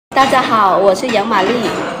大家好，我是杨玛丽。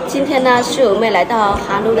今天呢是我们来到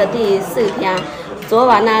韩国的第4天。昨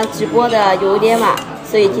晚呢直播的有点晚，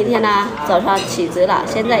所以今天呢早上起床了，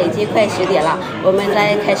现在已经快10点了。我们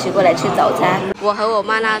再开始过来吃早餐。我和我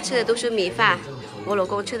妈呢吃的都是米饭，我老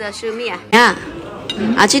公吃的是面。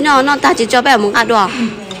今天那大姐招待我们干多少？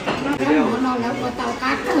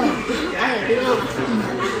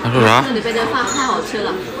他说啥？这里边的饭太好吃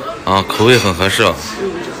了。啊，口味很合适。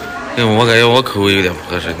我感觉我口味有点不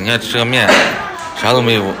合适。你看吃个面，啥都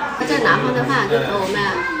没有。在南方的饭就和我们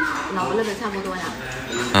老公那边差不多呀。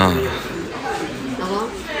老公。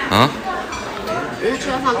人家吃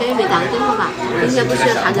完饭给你们打个电话吧。今天不是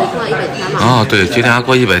还得过100天吗？对，今天还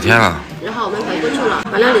过100天了。然后我们回不去了，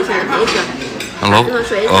完了你先回去。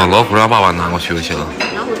老虎让爸爸拿过去就行了。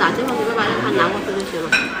老虎打电话给爸爸让他拿过去就行了。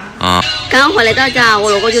刚回来到家，我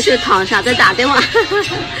老公就是躺下在打电话。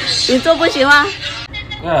你做不行吗？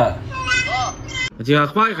我今天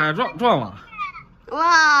花一海撞了。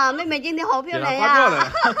哇，妹妹今天好漂亮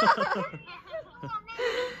呀！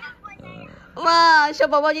哇，小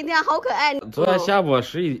宝宝今天好可爱。昨天下午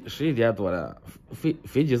11点多了，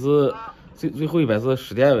飞机是最后一班是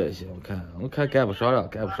10点尾些，我看赶不上了，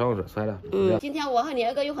我说算了。今天我和你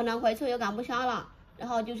2个又很难回去，又赶不上了，然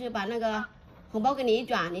后就是把那个红包给你一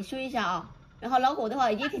转，你收一下啊。然后老虎的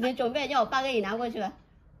话已经提前准备，叫我爸给你拿过去。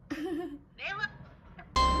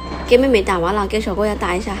给妹妹打完了，给小姑娘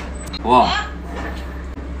打一下。哇！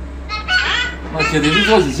我今天是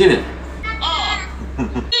做机器的。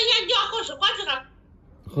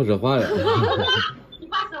好说话呀！你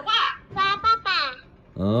爸说话。爸爸。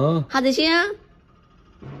好的心。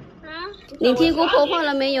你听姑婆话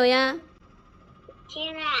了没有呀？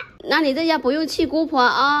听了。那你在家不用气姑婆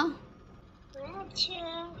啊。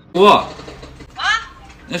不要去。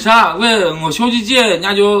那啥，我小姐姐人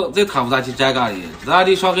家就在他屋咋去站岗的，咱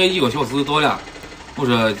离上海1个小时多了。我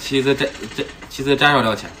说去再站上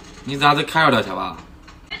2天，你咋再看上2天吧？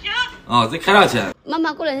再看2天。妈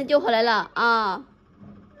妈过2天就回来了啊。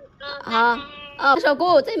好。小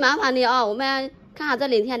姑再麻烦你啊，我们看好这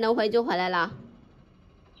2天能回就回来了。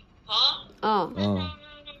好。我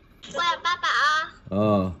要爸爸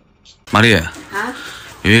啊。玛丽。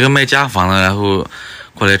有一个卖家纺的，然后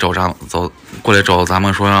过来找咱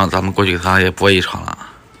们，说让咱们过去给他也播一场了。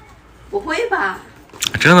不会吧？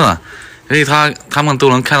真的，因为他们都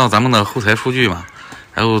能看到咱们的后台数据嘛。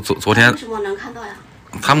然后昨天。为什么能看到呀？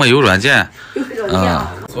他们有软件。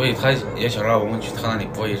所以他也想让我们去他那里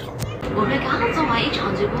播一场。我们刚做完1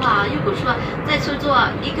场直播啊，如果说再去做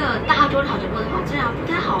一个大多场直播的话，这样不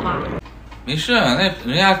太好吧？没事，那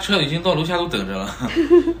人家车已经到楼下都等着了。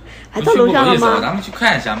还到楼下了吗？咱们去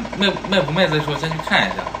看一下，卖不卖再说，先去看一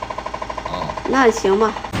下。那行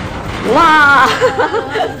吧。哇，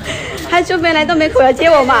还准备来到门口要接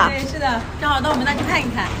我嘛？对，是的，正好到我们那去看一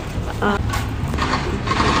看。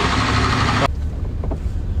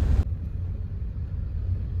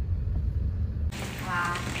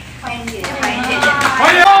哇，欢迎姐姐，欢迎姐姐，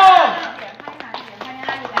欢迎！欢迎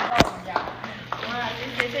阿姨来到我们这儿。哇，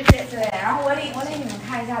谢谢。对，然后我领你们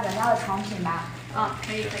看一下咱家的产品吧。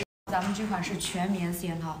可以。咱们这款是全棉丝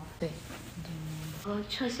线套，对。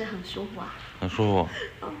确实很舒服啊。很舒服。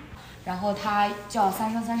然后它叫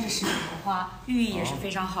3生3世10品荷花，寓意也是非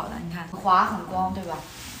常好的。你看，滑很光，对吧？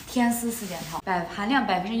天丝4件套，含量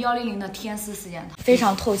100%的天丝4件套，非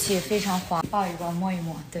常透气，非常滑。抱一抱，摸一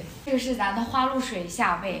摸，对。这个是咱的花露水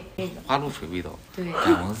夏贝。花露水味道。对。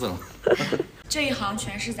赶蚊子了。这一行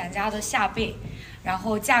全是咱家的夏贝，然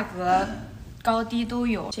后价格高低都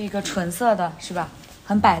有。这个纯色的是吧？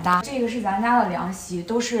很百搭。这个是咱家的凉席，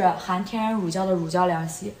都是含天然乳胶的乳胶凉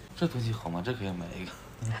席。这东西好吗？这可以买一个。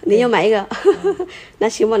你要买一个？那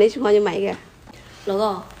行吧，你喜欢就买一个。老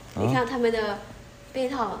公，你看他们的被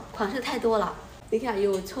套款式太多了。你看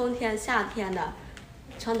有春天、夏天的，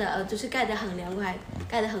穿的就是盖得很凉快，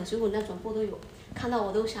盖得很舒服那种布都有，看到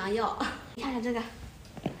我都想要。你看看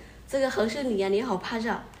这个合适你啊，你好拍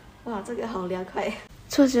照。哇，这个很凉快，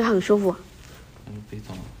确实很舒服。被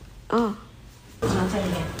套。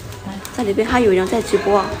在里边还有人在直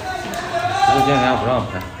播。直播间人家不让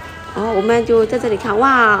拍。我们就在这里看。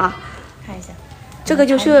哇，看一下，这个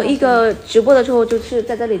就是一个直播的时候就是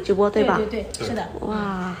在这里直播，对吧？对，是的。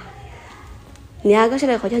哇，你2个现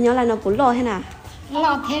在好像娘那不老现在。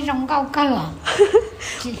老天生高高啊！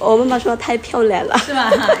我妈妈说太漂亮了，是吧？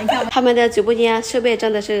你看他们的直播间设备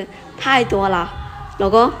真的是太多了。老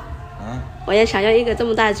公，我也想要一个这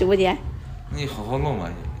么大的直播间。你好好弄吧，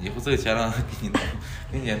以后挣钱了给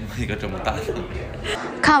你弄一个这么大的。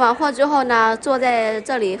看完货之后呢，坐在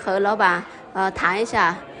这里和老板谈一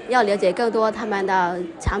下，要了解更多他们的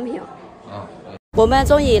产品。我们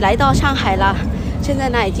终于来到上海了，现在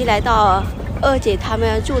呢，已经来到二姐他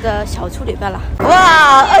们住的小区里边了。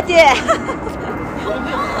哇，二姐，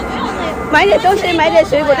买点东西，买点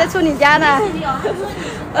水果，在处你家呢。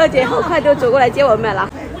二姐好快就走过来接我们了。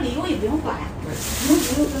物理油也不用花呀。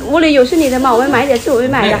屋里有是你的吗？我们买点是我们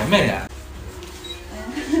买的。买的。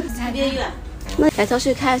差别远。来超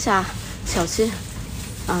市看一下小吃，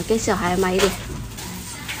给小孩买一点。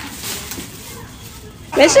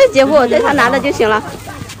没事，姐夫，带他拿着就行了。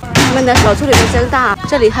他们的小区里面真大，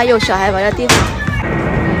这里还有小孩玩的地方。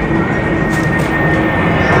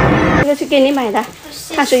这个是给你买的，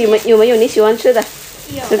看是有没有你喜欢吃的，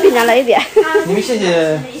随便拿来一点。你们谢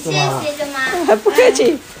谢谢谢舅妈。还不客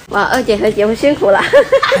气。哇，二姐和姐夫辛苦了。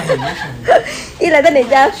一来到你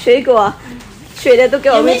家，水果、水的都给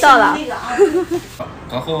我们倒了。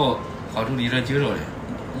刚好好处离这近着嘞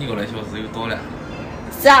，1个来小时又到了。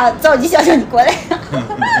是啊，着急想叫你过来。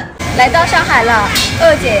来到上海了，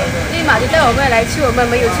二姐立马就带我们来吃我们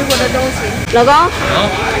没有吃过的东西。老公，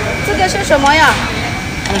这个是什么呀？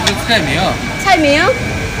这是菜名。菜名？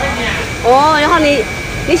哦，然后你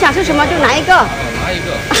想吃什么就拿一个。拿一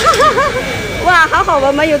个。哇，好好，我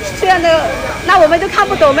们有这样的，那我们都看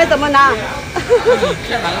不懂，我们怎么拿？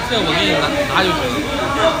看哪个菜我给你拿就行。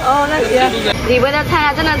哦，那行。里面的菜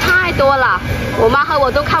啊，真的太多了，我妈和我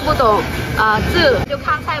都看不懂字，就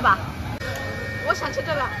看菜吧。我想吃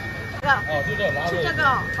这个。就这拿吃这个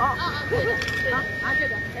哦。对，拿这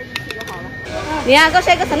个再进去就好了。你啊，嗰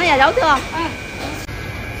些個神都有有嘅。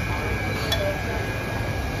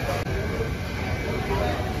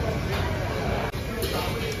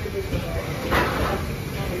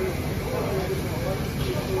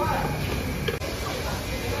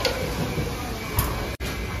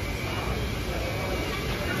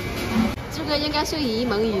这个应该是沂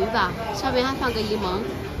蒙鱼吧，上面还放个沂蒙。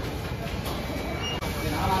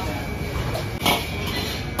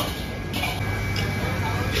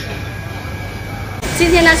今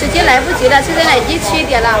天呢，时间来不及了，现在呢已经7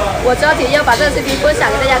点了，我着急要把这个视频分享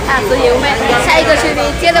给大家看，所以我们下一个视频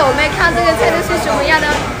接着我们看这个菜的是什么样的，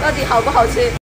到底好不好吃。